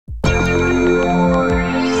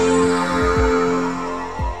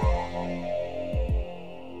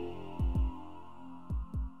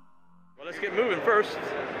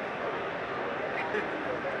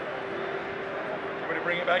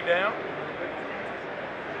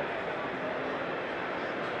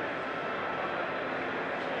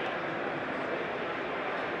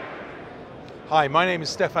Hi, my name is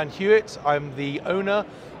Stefan Hewitt. I'm the owner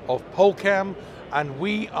of Polecam, and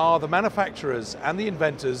we are the manufacturers and the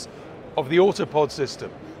inventors of the Autopod system.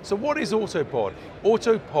 So what is Autopod?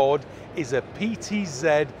 Autopod is a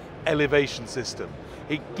PTZ elevation system.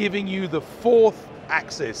 It's giving you the fourth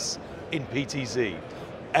axis in PTZ,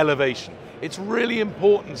 elevation. It's really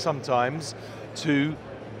important sometimes to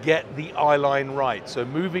get the eye line right. So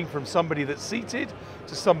moving from somebody that's seated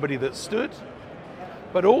to somebody that's stood,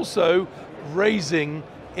 but also raising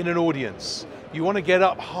in an audience. You want to get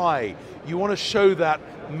up high. You want to show that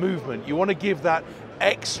movement. You want to give that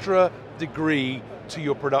extra degree to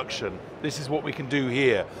your production. This is what we can do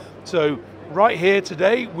here. So right here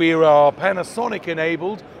today, we are Panasonic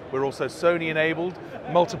enabled. We're also Sony enabled,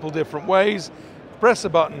 multiple different ways. Press a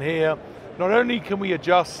button here. Not only can we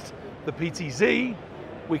adjust the PTZ,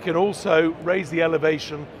 we can also raise the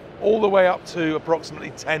elevation all the way up to approximately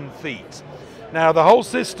 10 feet. Now the whole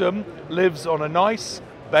system lives on a nice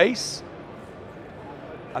base,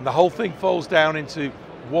 and the whole thing folds down into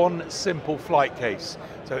one simple flight case.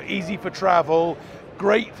 So easy for travel,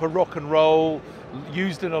 great for rock and roll,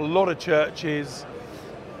 used in a lot of churches.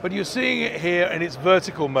 But you're seeing it here in its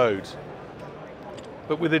vertical mode.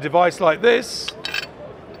 But with a device like this,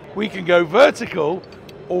 we can go vertical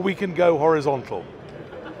or we can go horizontal.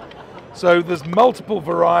 So there's multiple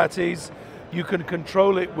varieties. You can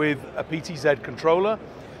control it with a PTZ controller.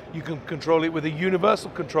 You can control it with a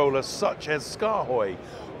universal controller such as Scarhoy,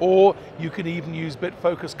 or you can even use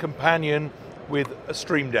BitFocus Companion with a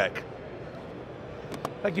Stream Deck.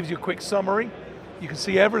 That gives you a quick summary. You can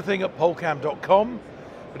see everything at polecam.com.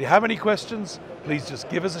 If you have any questions, please just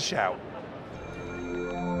give us a shout.